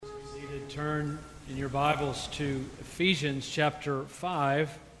turn in your Bibles to Ephesians chapter 5.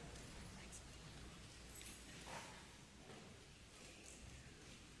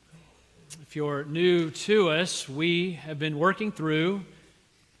 If you're new to us, we have been working through,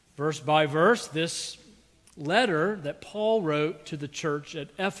 verse by verse, this letter that Paul wrote to the church at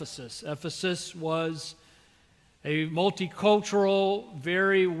Ephesus. Ephesus was a multicultural,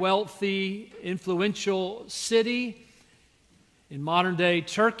 very wealthy, influential city in modern-day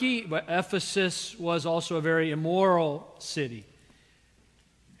Turkey, but Ephesus was also a very immoral city.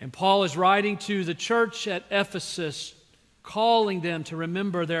 And Paul is writing to the church at Ephesus, calling them to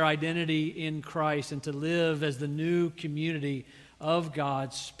remember their identity in Christ and to live as the new community of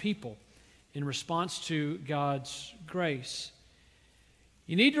God's people in response to God's grace.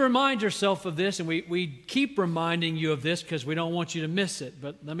 You need to remind yourself of this, and we keep reminding you of this because we don't want you to miss it,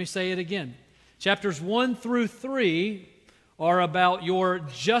 but let me say it again. Chapters 1 through 3 are about your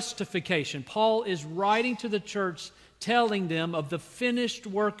justification. Paul is writing to the church, telling them of the finished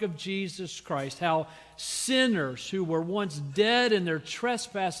work of Jesus Christ, how sinners who were once dead in their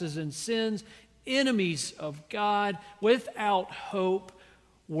trespasses and sins, enemies of God, without hope,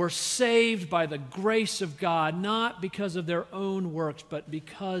 were saved by the grace of God, not because of their own works, but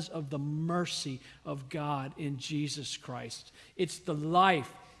because of the mercy of God in Jesus Christ. It's the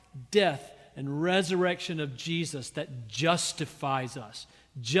life, death, and resurrection of Jesus that justifies us.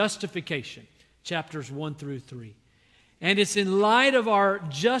 Justification, chapters 1 through 3. And it's in light of our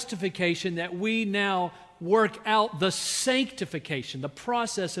justification that we now work out the sanctification, the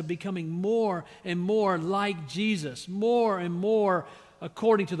process of becoming more and more like Jesus, more and more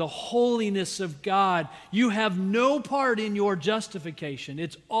according to the holiness of God. You have no part in your justification.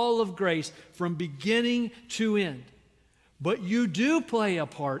 It's all of grace from beginning to end. But you do play a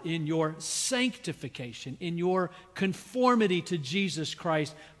part in your sanctification, in your conformity to Jesus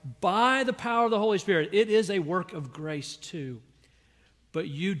Christ by the power of the Holy Spirit. It is a work of grace too. But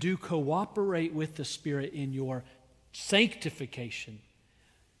you do cooperate with the Spirit in your sanctification,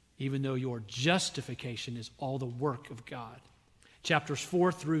 even though your justification is all the work of God. Chapters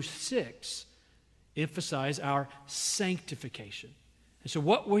 4 through 6 emphasize our sanctification. And so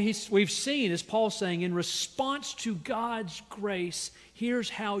what we've seen is Paul saying, in response to God's grace, here's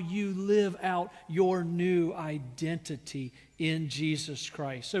how you live out your new identity in Jesus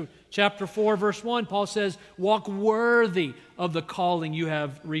Christ. So chapter 4, verse 1, Paul says, walk worthy of the calling you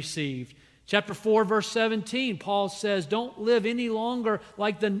have received. Chapter 4, verse 17, Paul says, don't live any longer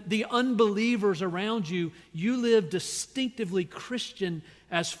like the unbelievers around you. You live distinctively Christian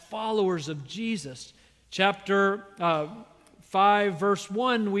as followers of Jesus. Chapter 5, verse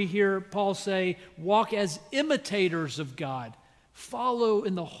 1, we hear Paul say, walk as imitators of God. Follow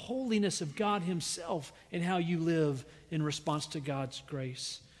in the holiness of God himself in how you live in response to God's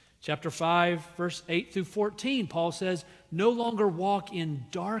grace. Chapter 5, verse 8 through 14, Paul says, no longer walk in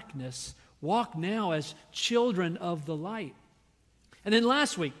darkness. Walk now as children of the light. And then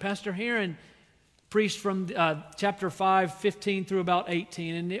last week, Pastor Heron preached from chapter 5, 15 through about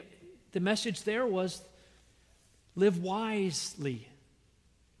 18, and the message there was, live wisely,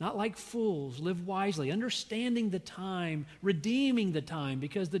 not like fools. Live wisely, understanding the time, redeeming the time,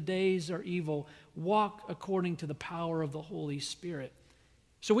 because the days are evil. Walk according to the power of the Holy Spirit.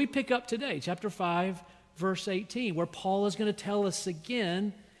 So we pick up today, chapter 5, verse 18, where Paul is going to tell us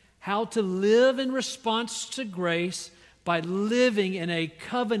again how to live in response to grace by living in a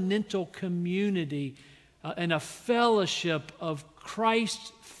covenantal community and a fellowship of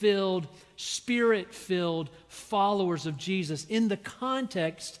Christ-filled, Spirit-filled followers of Jesus in the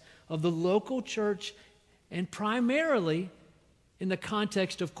context of the local church and primarily in the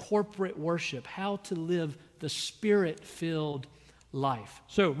context of corporate worship, how to live the Spirit-filled life.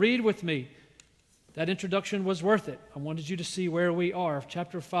 So read with me. That introduction was worth it. I wanted you to see where we are.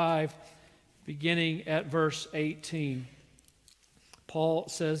 Chapter 5, beginning at verse 18. Paul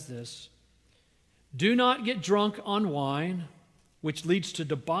says this, do not get drunk on wine, which leads to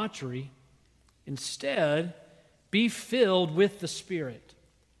debauchery. Instead, be filled with the Spirit.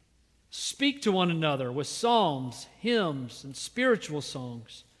 Speak to one another with psalms, hymns, and spiritual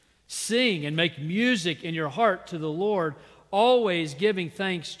songs. Sing and make music in your heart to the Lord, always giving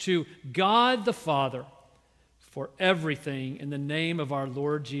thanks to God the Father for everything in the name of our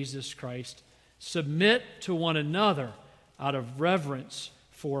Lord Jesus Christ. Submit to one another out of reverence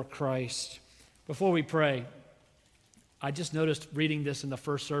for Christ. Before we pray, I just noticed reading this in the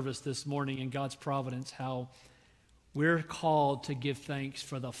first service this morning in God's providence how we're called to give thanks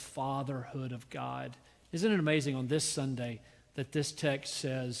for the fatherhood of God. Isn't it amazing on this Sunday that this text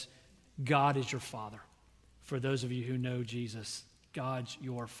says, God is your Father? For those of you who know Jesus, God's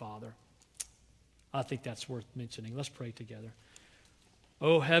your Father. I think that's worth mentioning. Let's pray together.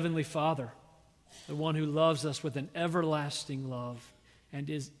 Oh, Heavenly Father, the one who loves us with an everlasting love and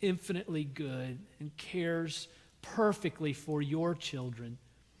is infinitely good and cares perfectly for your children,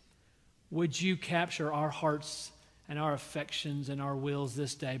 would you capture our hearts and our affections and our wills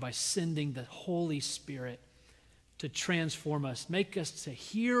this day by sending the Holy Spirit to transform us, make us to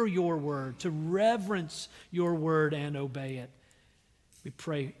hear your word, to reverence your word and obey it. We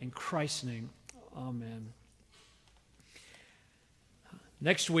pray in Christ's name. Amen.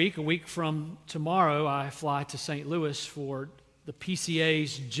 Next week, a week from tomorrow, I fly to St. Louis for the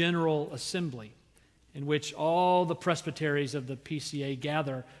PCA's General Assembly, in which all the presbyteries of the PCA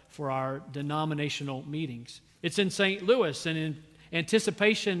gather for our denominational meetings. It's in St. Louis, and in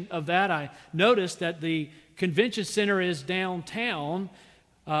anticipation of that, I noticed that the convention center is downtown.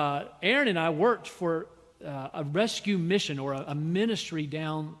 Aaron and I worked for a rescue mission or a ministry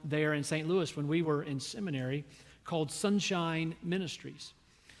down there in St. Louis when we were in seminary called Sunshine Ministries.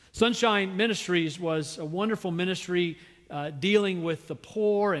 Sunshine Ministries was a wonderful ministry dealing with the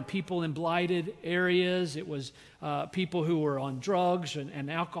poor and people in blighted areas. It was people who were on drugs and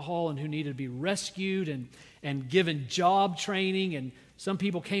alcohol and who needed to be rescued and given job training. And some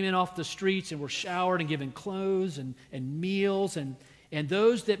people came in off the streets and were showered and given clothes and meals. And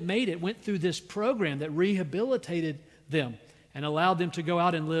those that made it went through this program that rehabilitated them and allowed them to go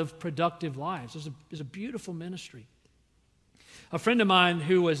out and live productive lives. It was a beautiful ministry. A friend of mine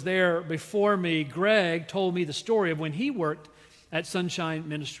who was there before me, Greg, told me the story of when he worked at Sunshine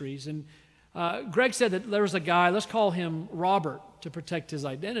Ministries. And Greg said that there was a guy, let's call him Robert to protect his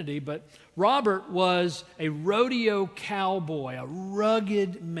identity, but Robert was a rodeo cowboy, a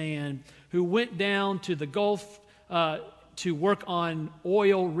rugged man who went down to the Gulf to work on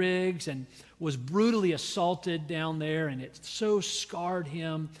oil rigs and was brutally assaulted down there, and it so scarred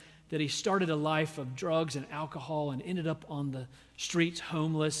him that he started a life of drugs and alcohol and ended up on the streets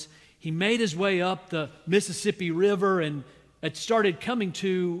homeless. He made his way up the Mississippi River and it started coming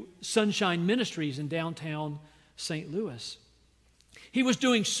to Sunshine Ministries in downtown St. Louis. He was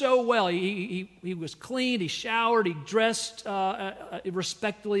doing so well. He was cleaned, he showered, he dressed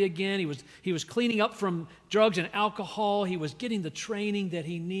respectfully again. He was cleaning up from drugs and alcohol. He was getting the training that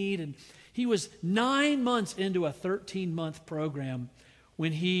he needed. And he was 9 months into a 13-month program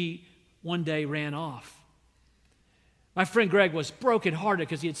when he one day ran off. My friend Greg was brokenhearted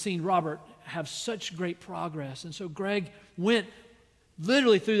because he had seen Robert have such great progress. And so Greg went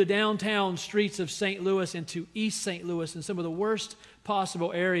literally through the downtown streets of St. Louis into East St. Louis in some of the worst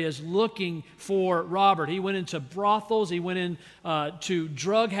possible areas looking for Robert. He went into brothels, he went into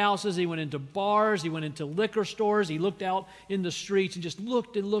drug houses, he went into bars, he went into liquor stores, he looked out in the streets and just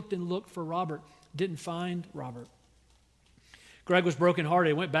looked and looked and looked for Robert. Didn't find Robert. Greg was brokenhearted.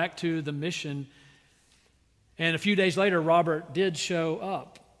 He went back to the mission, and a few days later, Robert did show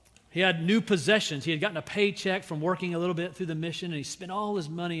up. He had new possessions. He had gotten a paycheck from working a little bit through the mission, and he spent all his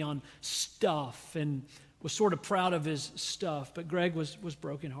money on stuff and was sort of proud of his stuff. But Greg was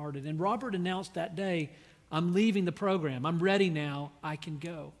brokenhearted. And Robert announced that day, I'm leaving the program. I'm ready now. I can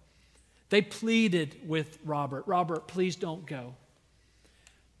go. They pleaded with Robert, Robert, please don't go.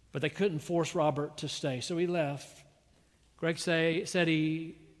 But they couldn't force Robert to stay, so he left. Greg said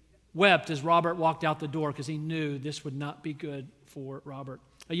he wept as Robert walked out the door because he knew this would not be good for Robert.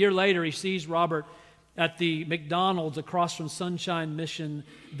 A year later, he sees Robert at the McDonald's across from Sunshine Mission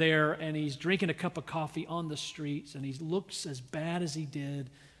there, and he's drinking a cup of coffee on the streets, and he looks as bad as he did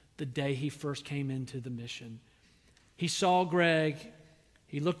the day he first came into the mission. He saw Greg.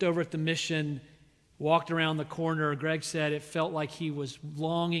 He looked over at the mission, walked around the corner. Greg said it felt like he was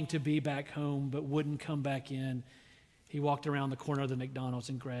longing to be back home but wouldn't come back in. He walked around the corner of the McDonald's,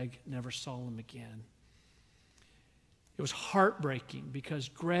 and Greg never saw him again. It was heartbreaking because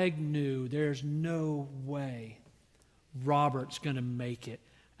Greg knew there's no way Robert's going to make it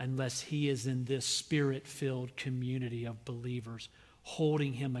unless he is in this spirit-filled community of believers,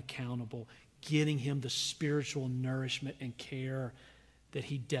 holding him accountable, getting him the spiritual nourishment and care that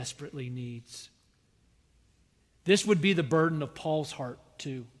he desperately needs. This would be the burden of Paul's heart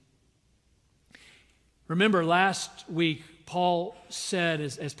too. Remember last week, Paul said,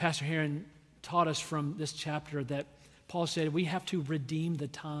 as Pastor Heron taught us from this chapter, that Paul said we have to redeem the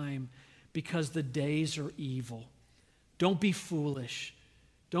time because the days are evil. Don't be foolish.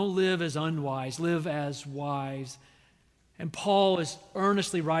 Don't live as unwise. Live as wise. And Paul is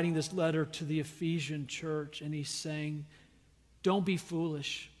earnestly writing this letter to the Ephesian church, and he's saying, don't be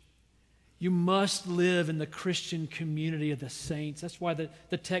foolish. You must live in the Christian community of the saints. That's why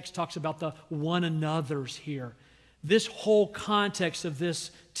the text talks about the one another's here. this whole context of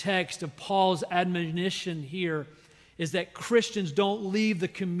this text of Paul's admonition here is that Christians don't leave the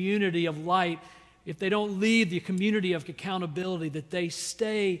community of light, if they don't leave the community of accountability, that they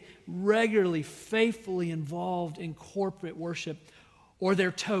stay regularly, faithfully involved in corporate worship, or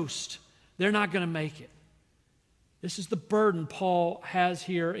they're toast. They're not going to make it. This is the burden Paul has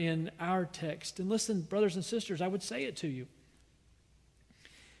here in our text. And listen, brothers and sisters, I would say it to you.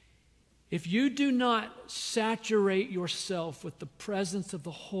 If you do not saturate yourself with the presence of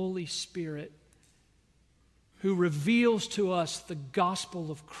the Holy Spirit, who reveals to us the gospel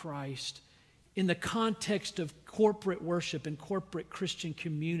of Christ in the context of corporate worship and corporate Christian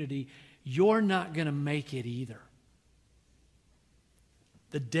community, you're not going to make it either.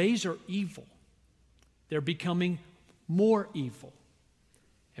 The days are evil. They're becoming more evil.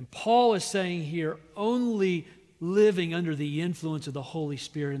 And Paul is saying here, only living under the influence of the Holy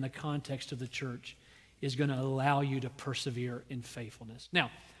Spirit in the context of the church is going to allow you to persevere in faithfulness.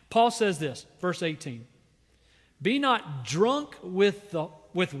 Now, Paul says this, verse 18, "Be not drunk with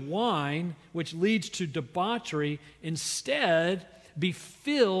wine, which leads to debauchery. Instead, be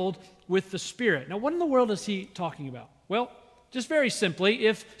filled with the Spirit." Now, what in the world is he talking about? Well, just very simply,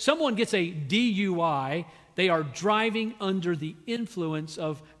 if someone gets a DUI, they are driving under the influence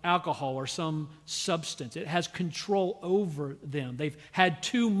of alcohol or some substance. It has control over them. They've had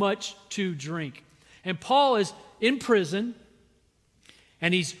too much to drink. And Paul is in prison,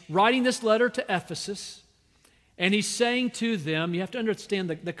 and he's writing this letter to Ephesus, and he's saying to them, you have to understand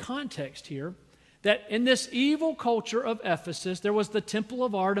the context here, that in this evil culture of Ephesus, there was the temple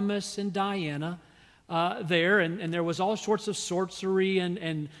of Artemis and Diana, there, and there was all sorts of sorcery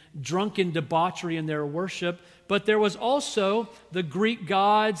and drunken debauchery in their worship. But there was also the Greek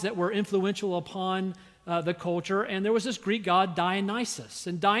gods that were influential upon the culture, and there was this Greek god Dionysus.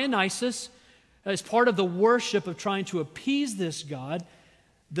 And Dionysus, as part of the worship of trying to appease this god,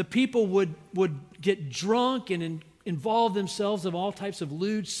 the people would get drunk and involve themselves in all types of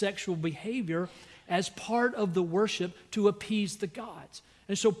lewd sexual behavior as part of the worship to appease the gods.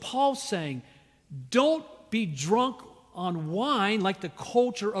 And so Paul's saying, don't be drunk on wine like the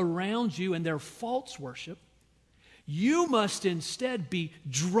culture around you and their false worship. You must instead be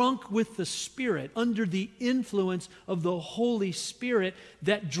drunk with the Spirit, under the influence of the Holy Spirit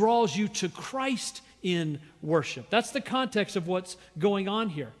that draws you to Christ in worship. That's the context of what's going on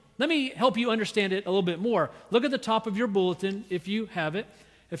here. Let me help you understand it a little bit more. Look at the top of your bulletin, if you have it.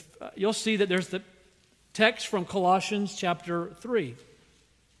 You'll see that there's the text from Colossians chapter 3.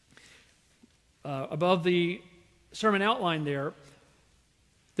 Above the sermon outline there,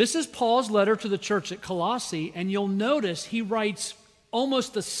 this is Paul's letter to the church at Colossae, and you'll notice he writes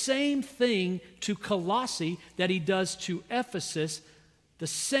almost the same thing to Colossae that he does to Ephesus. The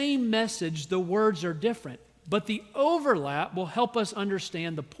same message, the words are different, but the overlap will help us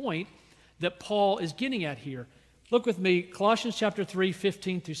understand the point that Paul is getting at here. Look with me, Colossians chapter 3,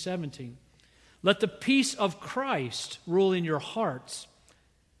 15 through 17. "Let the peace of Christ rule in your hearts,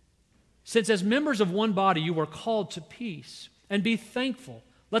 since as members of one body you were called to peace, and be thankful.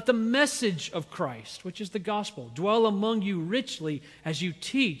 Let the message of Christ, which is the gospel, dwell among you richly as you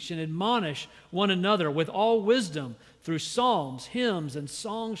teach and admonish one another with all wisdom through psalms, hymns, and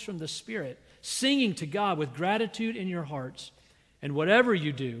songs from the Spirit, singing to God with gratitude in your hearts. And whatever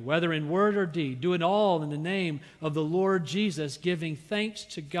you do, whether in word or deed, do it all in the name of the Lord Jesus, giving thanks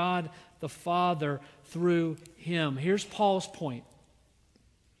to God the Father through him." Here's Paul's point.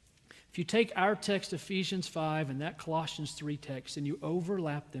 If you take our text, Ephesians 5, and that Colossians 3 text, and you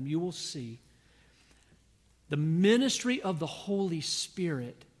overlap them, you will see the ministry of the Holy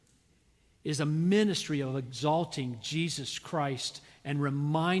Spirit is a ministry of exalting Jesus Christ and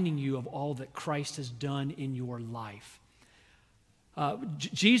reminding you of all that Christ has done in your life.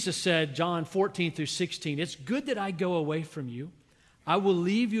 Jesus said, John 14 through 16, "It's good that I go away from you. I will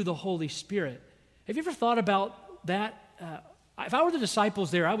leave you the Holy Spirit." Have you ever thought about that? If I were the disciples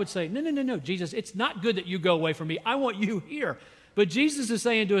there, I would say, no, Jesus, it's not good that you go away from me. I want you here. But Jesus is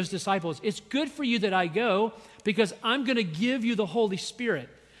saying to his disciples, it's good for you that I go because I'm going to give you the Holy Spirit.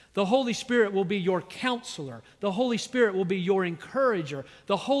 The Holy Spirit will be your counselor. The Holy Spirit will be your encourager.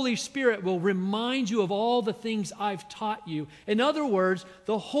 The Holy Spirit will remind you of all the things I've taught you. In other words,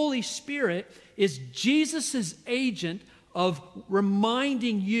 the Holy Spirit is Jesus' agent of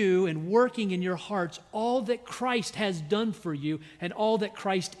reminding you and working in your hearts all that Christ has done for you and all that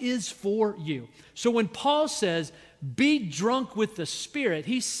Christ is for you. So when Paul says, be drunk with the Spirit,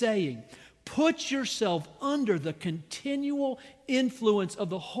 he's saying, put yourself under the continual influence of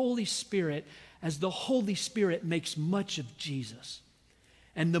the Holy Spirit as the Holy Spirit makes much of Jesus.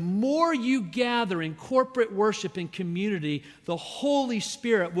 And the more you gather in corporate worship and community, the Holy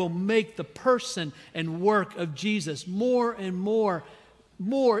Spirit will make the person and work of Jesus more and more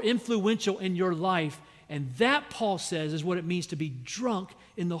influential in your life. And that, Paul says, is what it means to be drunk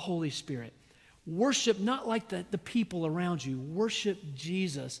in the Holy Spirit. Worship not like the people around you. Worship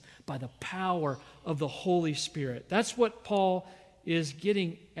Jesus by the power of the Holy Spirit. That's what Paul is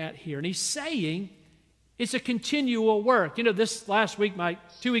getting at here. And he's saying it's a continual work. You know, this last week,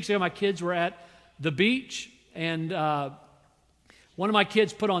 2 weeks ago, my kids were at the beach, and one of my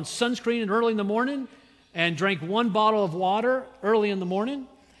kids put on sunscreen early in the morning and drank 1 bottle of water early in the morning.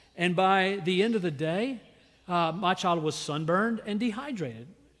 And by the end of the day, my child was sunburned and dehydrated.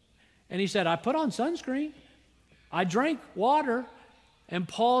 And he said, I put on sunscreen, I drank water, and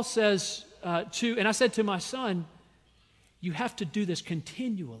Paul says and I said to my son, you have to do this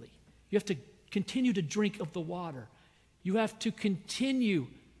continually. You have to continue to drink of the water. You have to continue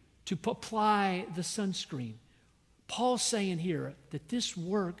to apply the sunscreen. Paul's saying here that this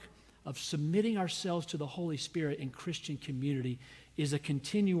work of submitting ourselves to the Holy Spirit in Christian community is a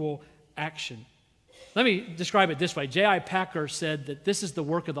continual action. Let me describe it this way. J.I. Packer said that this is the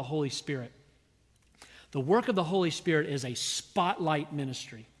work of the Holy Spirit. The work of the Holy Spirit is a spotlight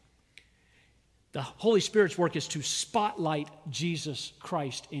ministry. The Holy Spirit's work is to spotlight Jesus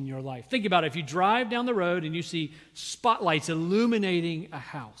Christ in your life. Think about it. If you drive down the road and you see spotlights illuminating a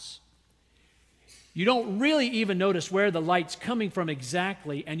house, you don't really even notice where the light's coming from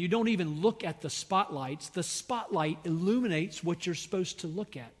exactly, and you don't even look at the spotlights. The spotlight illuminates what you're supposed to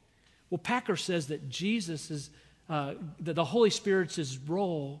look at. Well, Packer says that that the Holy Spirit's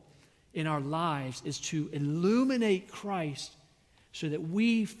role in our lives is to illuminate Christ so that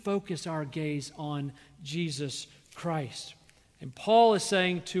we focus our gaze on Jesus Christ. And Paul is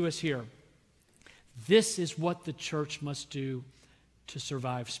saying to us here, this is what the church must do to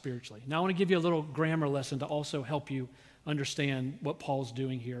survive spiritually. Now, I want to give you a little grammar lesson to also help you understand what Paul's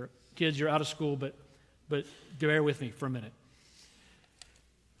doing here. Kids, you're out of school, but bear with me for a minute.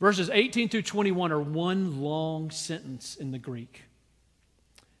 Verses 18 through 21 are one long sentence in the Greek.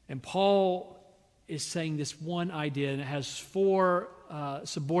 And Paul is saying this one idea, and it has 4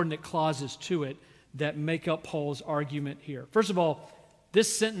 subordinate clauses to it that make up Paul's argument here. First of all,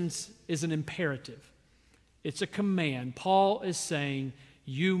 this sentence is an imperative. It's a command. Paul is saying,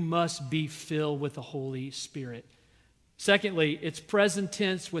 you must be filled with the Holy Spirit. Secondly, it's present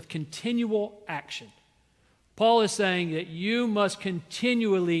tense with continual action. Paul is saying that you must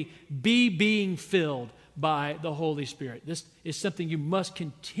continually be being filled by the Holy Spirit. This is something you must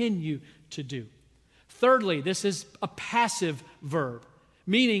continue to do. Thirdly, this is a passive verb,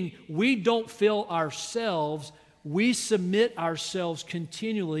 meaning we don't fill ourselves, we submit ourselves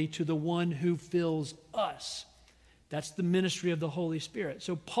continually to the one who fills us. That's the ministry of the Holy Spirit.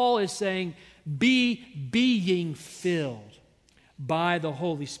 So Paul is saying, be being filled by the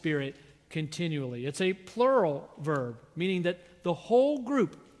Holy Spirit continually. It's a plural verb, meaning that the whole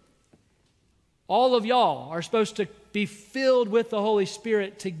group, all of y'all, are supposed to be filled with the Holy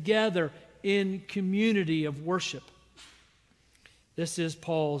Spirit together in community of worship. This is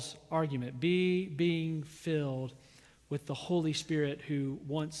Paul's argument. Be being filled with the Holy Spirit who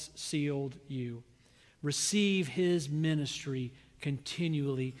once sealed you. Receive his ministry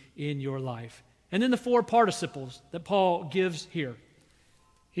continually in your life. And then the 4 participles that Paul gives here.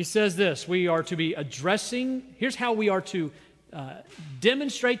 He says this, we are to be addressing, here's how we are to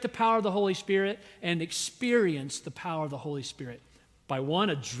demonstrate the power of the Holy Spirit and experience the power of the Holy Spirit. By 1,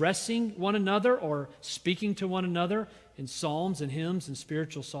 addressing one another or speaking to one another in psalms and hymns and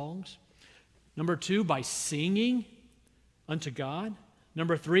spiritual songs. Number 2, by singing unto God.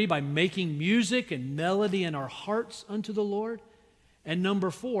 Number 3, by making music and melody in our hearts unto the Lord. And number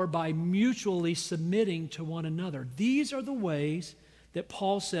 4, by mutually submitting to one another. These are the ways that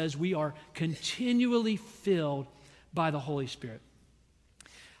Paul says we are continually filled by the Holy Spirit.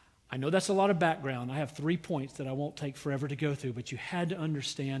 I know that's a lot of background. I have 3 points that I won't take forever to go through, but you had to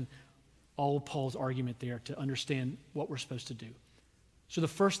understand all of Paul's argument there to understand what we're supposed to do. So the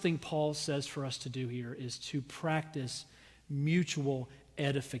first thing Paul says for us to do here is to practice mutual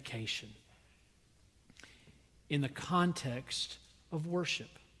edification in the context of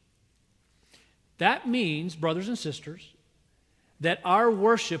worship. That means, brothers and sisters, that our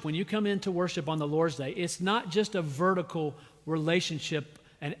worship, when you come into worship on the Lord's Day, it's not just a vertical relationship,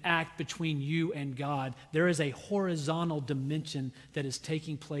 an act between you and God. There is a horizontal dimension that is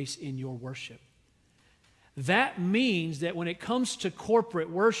taking place in your worship. That means that when it comes to corporate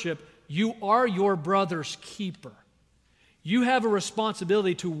worship, you are your brother's keeper. You have a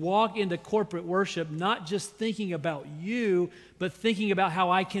responsibility to walk into corporate worship not just thinking about you, but thinking about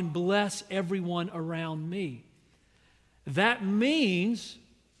how I can bless everyone around me. That means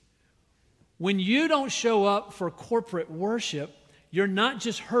when you don't show up for corporate worship, you're not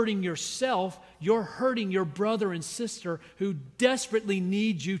just hurting yourself, you're hurting your brother and sister who desperately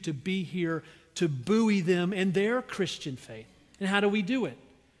need you to be here to buoy them in their Christian faith. And how do we do it?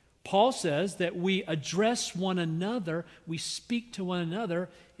 Paul says that we address one another, we speak to one another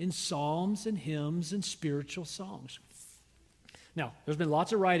in psalms and hymns and spiritual songs. Now, there's been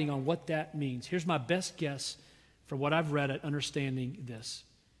lots of writing on what that means. Here's my best guess from what I've read at understanding this.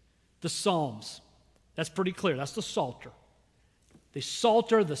 The Psalms, that's pretty clear. That's the Psalter. The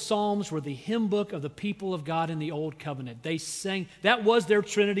Psalter, the Psalms were the hymn book of the people of God in the Old Covenant. They sang, that was their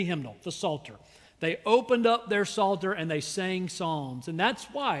Trinity hymnal, the Psalter. They opened up their Psalter and they sang psalms. And that's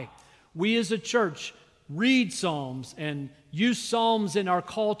why we as a church read psalms and use psalms in our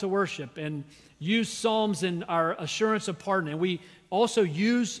call to worship and use psalms in our assurance of pardon. And we also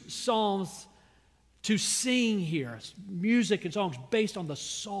use psalms to sing here, music and songs based on the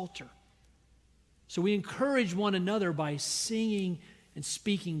Psalter. So we encourage one another by singing and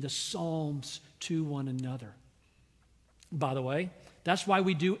speaking the psalms to one another. By the way, that's why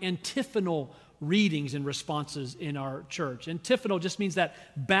we do antiphonal readings and responses in our church. Antiphonal just means that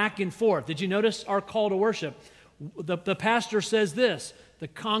back and forth. Did you notice our call to worship? The pastor says this. The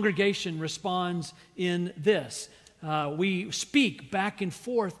congregation responds in this. We speak back and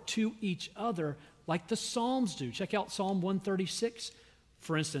forth to each other like the Psalms do. Check out Psalm 136,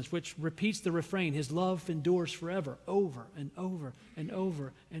 for instance, which repeats the refrain, His love endures forever, over and over and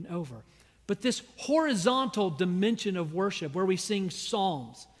over and over. But this horizontal dimension of worship where we sing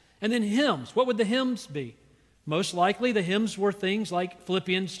psalms, and then hymns. What would the hymns be? Most likely the hymns were things like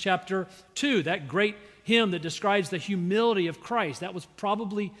Philippians chapter 2, that great hymn that describes the humility of Christ. That was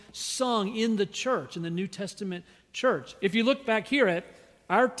probably sung in the church, in the New Testament church. If you look back here at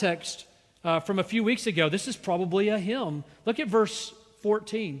our text from a few weeks ago, this is probably a hymn. Look at verse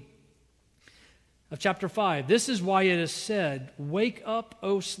 14 of chapter 5. This is why it is said, "Wake up,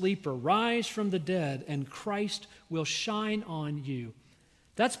 O sleeper, rise from the dead, and Christ will shine on you."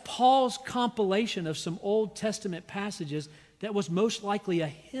 That's Paul's compilation of some Old Testament passages that was most likely a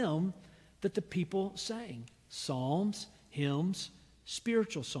hymn that the people sang. Psalms, hymns,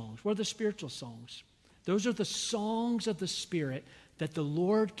 spiritual songs. What are the spiritual songs? Those are the songs of the Spirit that the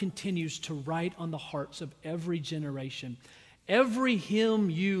Lord continues to write on the hearts of every generation. Every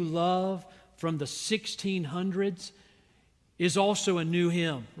hymn you love from the 1600s is also a new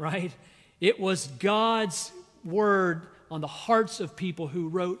hymn, right? It was God's word on the hearts of people who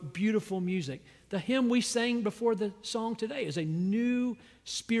wrote beautiful music. The hymn we sang before the song today is a new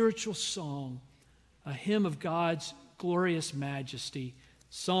spiritual song, a hymn of God's glorious majesty.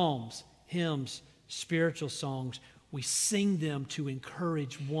 Psalms, hymns, spiritual songs, we sing them to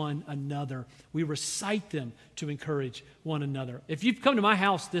encourage one another. We recite them to encourage one another. If you've come to my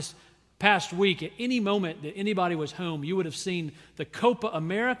house this past week, at any moment that anybody was home, you would have seen the Copa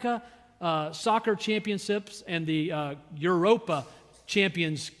America soccer championships and the Europa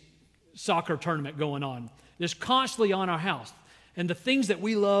Champions soccer tournament going on. It's constantly on our house. And the things that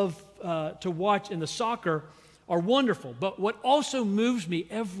we love to watch in the soccer are wonderful. But what also moves me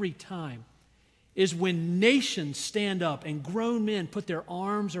every time is when nations stand up and grown men put their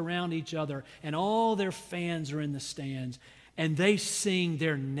arms around each other and all their fans are in the stands and they sing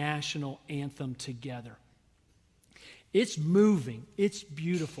their national anthem together. It's moving. It's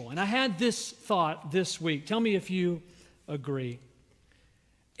beautiful. And I had this thought this week. Tell me if you agree.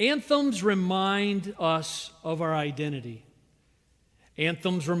 Anthems remind us of our identity.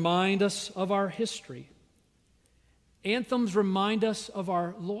 Anthems remind us of our history. Anthems remind us of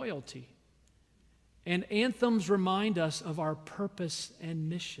our loyalty. And anthems remind us of our purpose and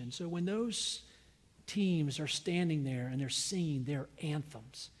mission. So when those teams are standing there and they're singing their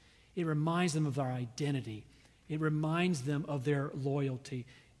anthems, it reminds them of our identity. It reminds them of their loyalty.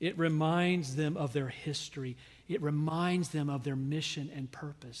 It reminds them of their history. It reminds them of their mission and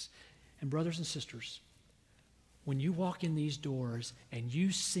purpose. And brothers and sisters, when you walk in these doors and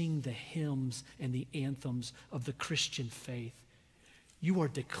you sing the hymns and the anthems of the Christian faith, you are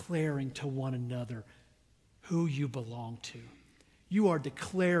declaring to one another who you belong to. You are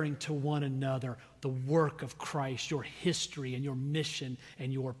declaring to one another the work of Christ, your history and your mission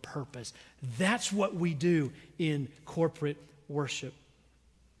and your purpose. That's what we do in corporate worship.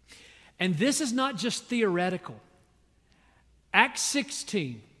 And this is not just theoretical. Acts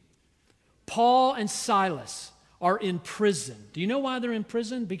 16, Paul and Silas are in prison. Do you know why they're in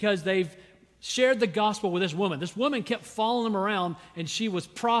prison? Because they've shared the gospel with this woman. This woman kept following him around, and she was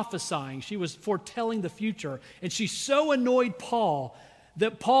prophesying. She was foretelling the future. And she so annoyed Paul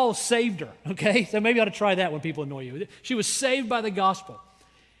that Paul saved her, okay? So maybe I ought to try that when people annoy you. She was saved by the gospel.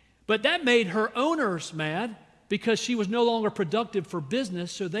 But that made her owners mad because she was no longer productive for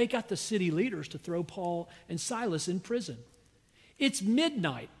business, so they got the city leaders to throw Paul and Silas in prison. It's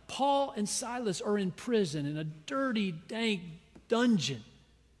midnight. Paul and Silas are in prison in a dirty, dank dungeon,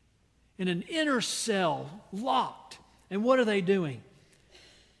 in an inner cell, locked. And what are they doing?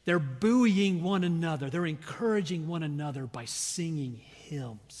 They're buoying one another. They're encouraging one another by singing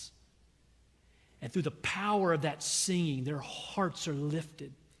hymns. And through the power of that singing, their hearts are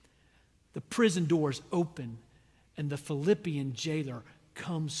lifted. The prison doors open, and the Philippian jailer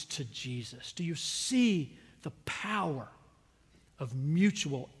comes to Jesus. Do you see the power of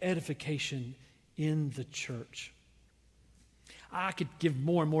mutual edification in the church? I could give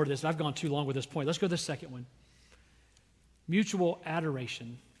more and more to this. I've gone too long with this point. Let's go to the second one. Mutual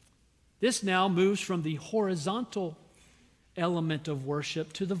adoration. This now moves from the horizontal element of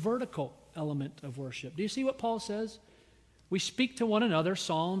worship to the vertical element of worship. Do you see what Paul says? We speak to one another,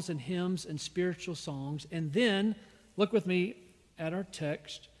 psalms and hymns and spiritual songs, and then, look with me at our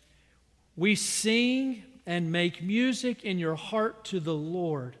text, we sing and make music in your heart to the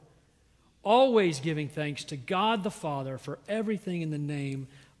Lord, always giving thanks to God the Father for everything in the name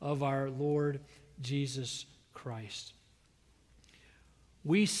of our Lord Jesus Christ.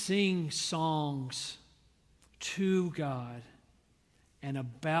 We sing songs to God and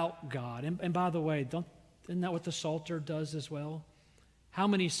about God. And by the way, isn't that what the Psalter does as well? How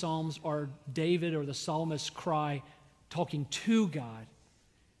many psalms are David or the psalmist cry talking to God?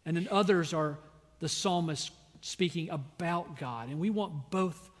 And then others are the psalmist speaking about God. And we want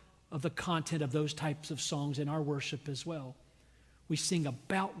both of the content of those types of songs in our worship as well. We sing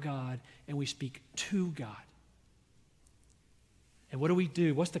about God and we speak to God. And what do we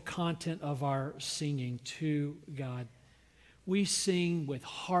do? What's the content of our singing to God? We sing with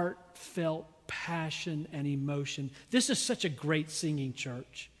heartfelt passion and emotion. This is such a great singing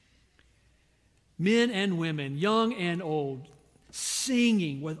church. Men and women, young and old,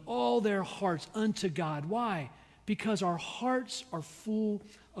 singing with all their hearts unto God. Why? Because our hearts are full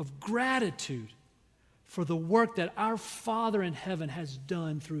of gratitude for the work that our Father in heaven has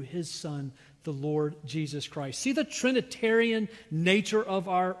done through His Son, the Lord Jesus Christ. See the Trinitarian nature of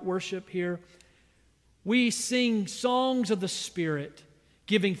our worship here? We sing songs of the Spirit,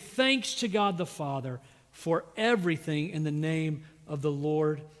 giving thanks to God the Father for everything in the name of the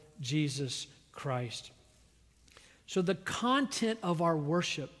Lord Jesus Christ. So the content of our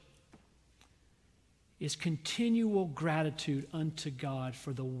worship is continual gratitude unto God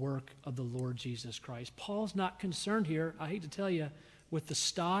for the work of the Lord Jesus Christ. Paul's not concerned here, I hate to tell you, with the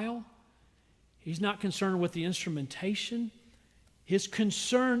style. He's not concerned with the instrumentation. His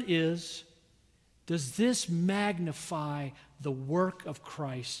concern is, does this magnify the work of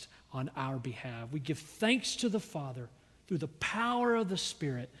Christ on our behalf? We give thanks to the Father through the power of the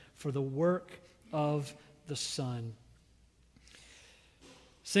Spirit for the work of the Son.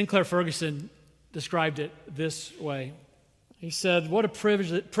 Sinclair Ferguson described it this way. He said, what a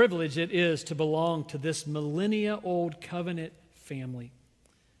privilege it is to belong to this millennia-old covenant family.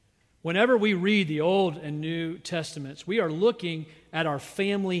 Whenever we read the Old and New Testaments, we are looking at our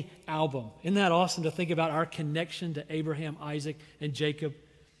family album. Isn't that awesome to think about our connection to Abraham, Isaac, and Jacob?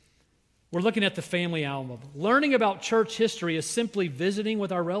 We're looking at the family album. Learning about church history is simply visiting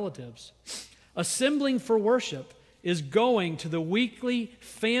with our relatives. Assembling for worship is going to the weekly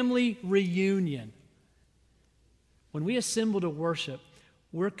family reunion. When we assemble to worship,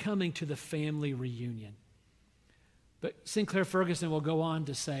 we're coming to the family reunion. But Sinclair Ferguson will go on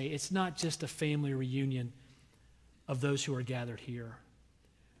to say, it's not just a family reunion of those who are gathered here.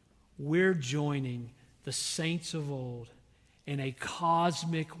 We're joining the saints of old in a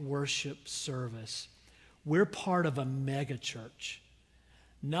cosmic worship service. We're part of a mega church.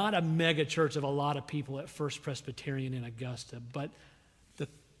 Not a mega church of a lot of people at First Presbyterian in Augusta, but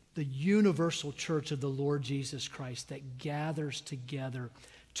the universal church of the Lord Jesus Christ that gathers together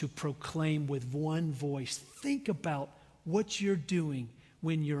to proclaim with one voice. Think about what you're doing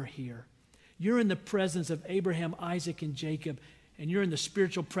when you're here. You're in the presence of Abraham, Isaac, and Jacob, and you're in the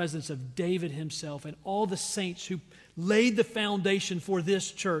spiritual presence of David himself and all the saints who laid the foundation for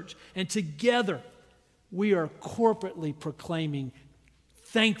this church. And together, we are corporately proclaiming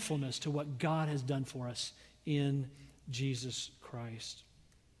thankfulness to what God has done for us in Jesus Christ.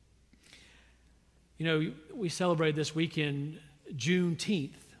 You know, we celebrate this weekend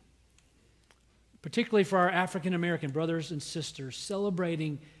Juneteenth, particularly for our African American brothers and sisters,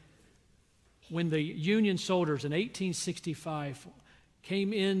 celebrating when the Union soldiers in 1865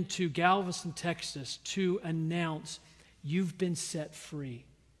 came into Galveston, Texas to announce, "You've been set free."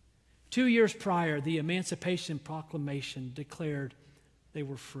 2 years prior, the Emancipation Proclamation declared they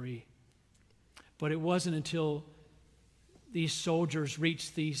were free. But it wasn't until these soldiers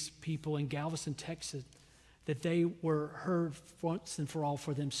reached these people in Galveston, Texas, that they were heard once and for all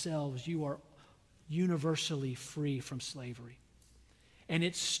for themselves. You are universally free from slavery. And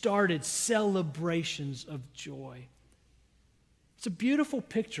it started celebrations of joy. It's a beautiful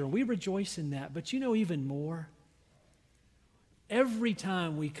picture, and we rejoice in that. But you know even more? Every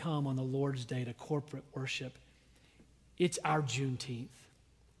time we come on the Lord's Day to corporate worship, it's our Juneteenth.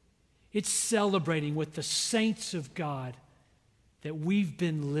 It's celebrating with the saints of God that we've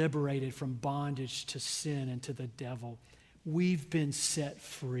been liberated from bondage to sin and to the devil. We've been set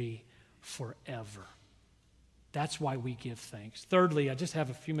free forever. That's why we give thanks. Thirdly, I just have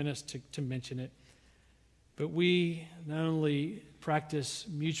a few minutes to mention it, but we not only practice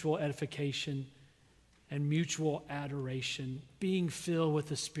mutual edification and mutual adoration. Being filled with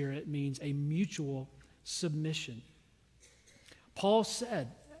the Spirit means a mutual submission. Paul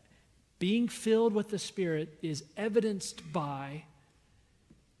said, being filled with the Spirit is evidenced by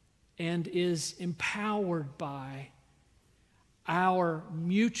and is empowered by our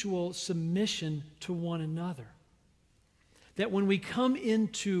mutual submission to one another. That when we come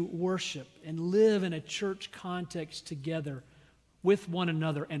into worship and live in a church context together with one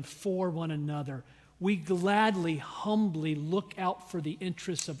another and for one another, we gladly, humbly look out for the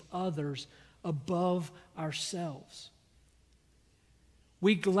interests of others above ourselves.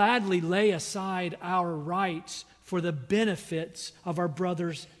 We gladly lay aside our rights for the benefits of our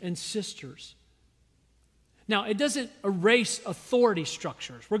brothers and sisters. Now, it doesn't erase authority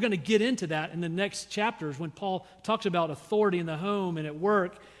structures. We're going to get into that in the next chapters when Paul talks about authority in the home and at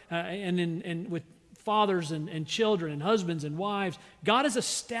work and with fathers and children and husbands and wives. God has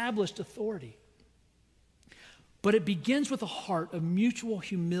established authority. But it begins with a heart of mutual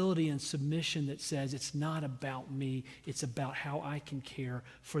humility and submission that says, it's not about me, it's about how I can care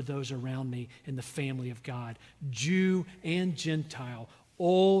for those around me in the family of God. Jew and Gentile,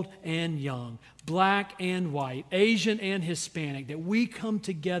 old and young, black and white, Asian and Hispanic, that we come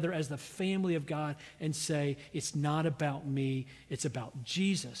together as the family of God and say, it's not about me, it's about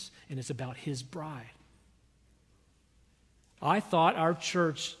Jesus, and it's about His bride. I thought our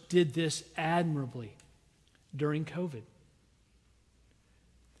church did this admirably during COVID.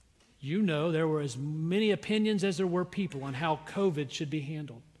 You know, there were as many opinions as there were people on how COVID should be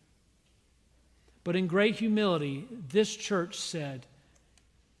handled. But in great humility, this church said,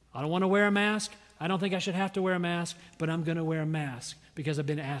 I don't want to wear a mask. I don't think I should have to wear a mask, but I'm going to wear a mask because I've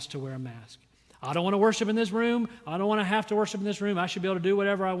been asked to wear a mask. I don't want to worship in this room. I don't want to have to worship in this room. I should be able to do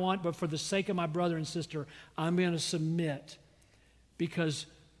whatever I want, but for the sake of my brother and sister, I'm going to submit, because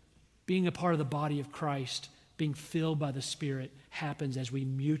being a part of the body of Christ, being filled by the Spirit, happens as we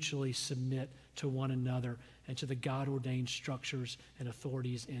mutually submit to one another and to the God-ordained structures and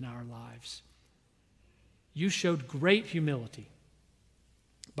authorities in our lives. You showed great humility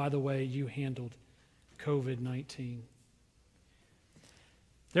by the way you handled COVID-19.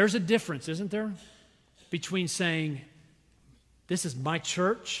 There's a difference, isn't there, between saying, this is my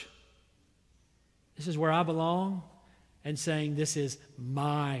church, this is where I belong, and saying, this is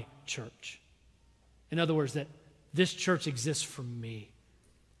my church. In other words, that this church exists for me.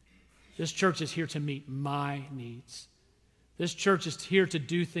 This church is here to meet my needs. This church is here to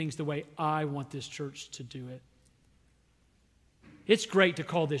do things the way I want this church to do it. It's great to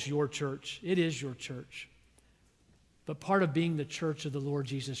call this your church. It is your church. But part of being the church of the Lord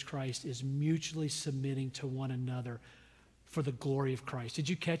Jesus Christ is mutually submitting to one another for the glory of Christ. Did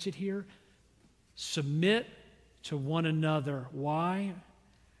you catch it here? Submit to one another. Why?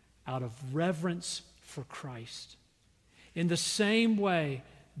 Out of reverence for Christ. In the same way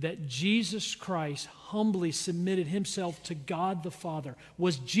that Jesus Christ humbly submitted Himself to God the Father.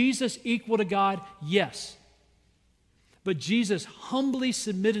 Was Jesus equal to God? Yes. But Jesus humbly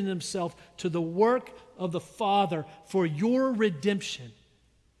submitted Himself to the work of the Father for your redemption.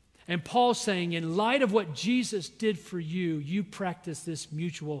 And Paul's saying, in light of what Jesus did for you, you practice this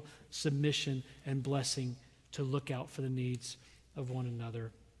mutual submission and blessing to look out for the needs of one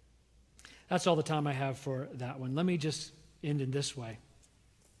another. That's all the time I have for that one. Let me just end in this way.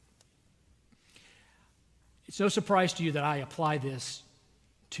 It's no surprise to you that I apply this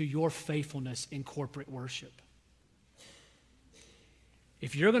to your faithfulness in corporate worship.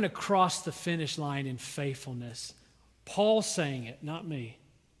 If you're going to cross the finish line in faithfulness, Paul's saying it, not me,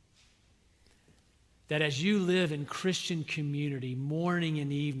 that as you live in Christian community, morning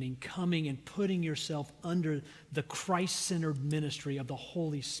and evening, coming and putting yourself under the Christ-centered ministry of the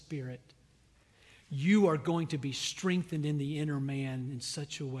Holy Spirit, you are going to be strengthened in the inner man in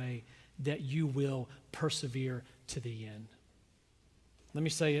such a way that you will persevere to the end. Let me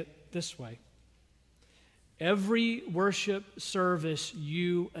say it this way. Every worship service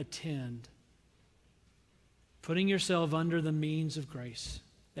you attend, putting yourself under the means of grace,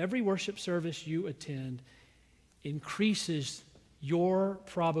 every worship service you attend increases your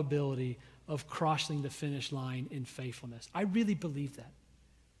probability of crossing the finish line in faithfulness. I really believe that.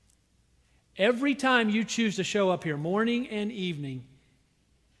 Every time you choose to show up here, morning and evening,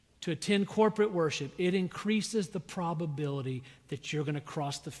 to attend corporate worship, it increases the probability that you're going to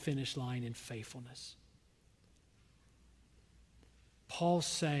cross the finish line in faithfulness. Paul's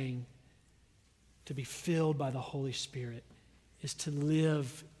saying to be filled by the Holy Spirit is to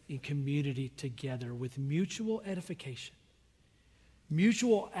live in community together with mutual edification,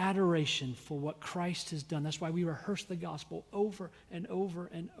 mutual adoration for what Christ has done. That's why we rehearse the gospel over and over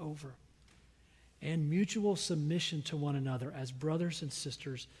and over. And mutual submission to one another as brothers and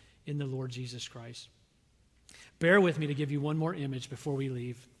sisters in the Lord Jesus Christ. Bear with me to give you one more image before we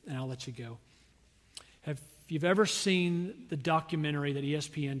leave, and I'll let you go. Have you ever seen the documentary that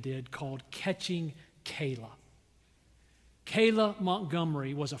ESPN did called Catching Kayla? Kayla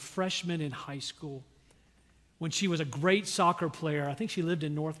Montgomery was a freshman in high school when she was a great soccer player. I think she lived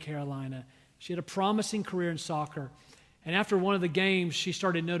in North Carolina. She had a promising career in soccer. And after one of the games, she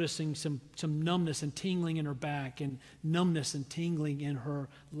started noticing some numbness and tingling in her back and numbness and tingling in her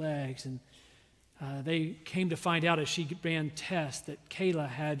legs. And they came to find out as she ran tests that Kayla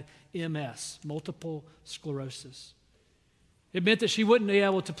had MS, multiple sclerosis. It meant that she wouldn't be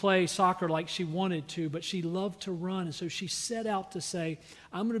able to play soccer like she wanted to, but she loved to run. And so she set out to say,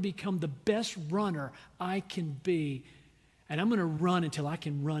 I'm going to become the best runner I can be, and I'm going to run until I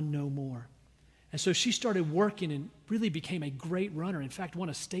can run no more. And so she started working and really became a great runner. In fact, won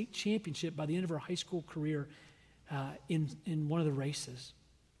a state championship by the end of her high school career in one of the races.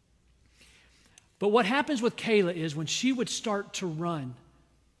 But what happens with Kayla is when she would start to run,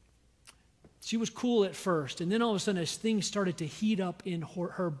 she was cool at first, and then all of a sudden as things started to heat up in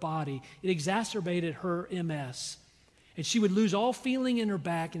her body, it exacerbated her MS. And she would lose all feeling in her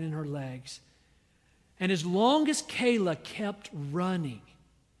back and in her legs. And as long as Kayla kept running,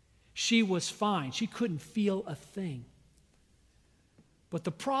 she was fine. She couldn't feel a thing. But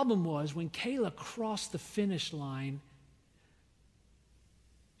the problem was when Kayla crossed the finish line,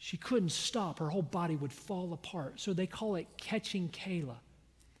 she couldn't stop. Her whole body would fall apart. So they call it Catching Kayla.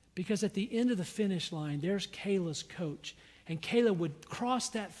 Because at the end of the finish line, there's Kayla's coach. And Kayla would cross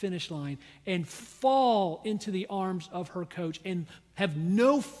that finish line and fall into the arms of her coach and have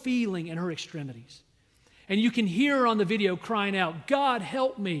no feeling in her extremities. And you can hear her on the video crying out, God,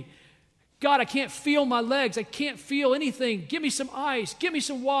 help me. God, I can't feel my legs. I can't feel anything. Give me some ice. Give me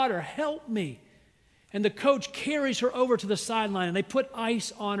some water. Help me. And the coach carries her over to the sideline, and they put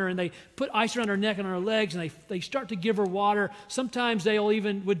ice on her, and they put ice around her neck and her legs, and they start to give her water. Sometimes they'll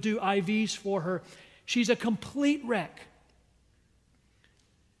even would do IVs for her. She's a complete wreck.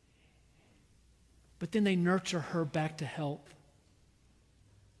 But then they nurture her back to health.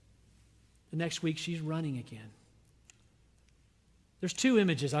 The next week, she's running again. There's two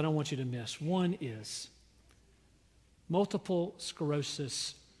images I don't want you to miss. One is multiple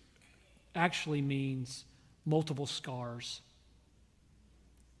sclerosis actually means multiple scars.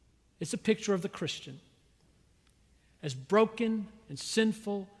 It's a picture of the Christian. As broken and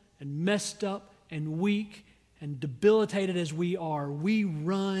sinful and messed up and weak and debilitated as we are, we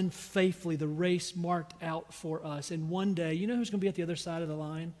run faithfully the race marked out for us. And one day, you know who's going to be at the other side of the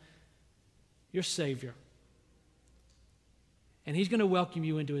line? Your Savior. And He's going to welcome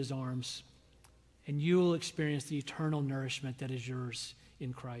you into His arms, and you will experience the eternal nourishment that is yours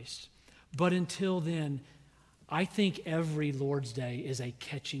in Christ. But until then, I think every Lord's Day is a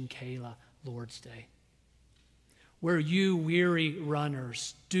Catching Kayla Lord's Day, where you weary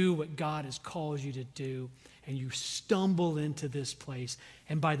runners do what God has called you to do, and you stumble into this place,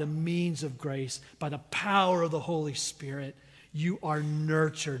 and by the means of grace, by the power of the Holy Spirit, you are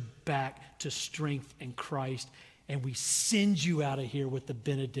nurtured back to strength in Christ. And we send you out of here with the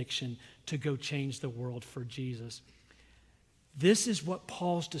benediction to go change the world for Jesus. This is what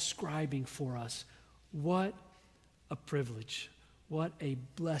Paul's describing for us. What a privilege. What a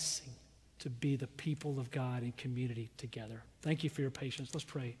blessing to be the people of God in community together. Thank you for your patience. Let's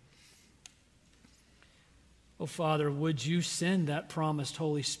pray. Oh, Father, would you send that promised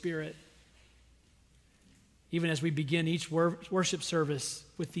Holy Spirit even as we begin each worship service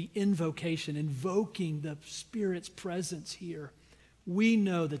with the invocation, invoking the Spirit's presence here, we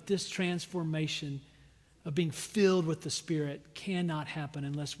know that this transformation of being filled with the Spirit cannot happen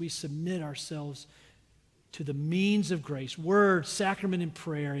unless we submit ourselves to the means of grace, word, sacrament, and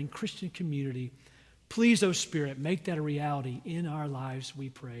prayer in Christian community. Please, O Spirit, make that a reality in our lives, we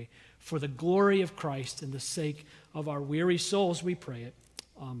pray. For the glory of Christ and the sake of our weary souls, we pray it.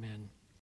 Amen.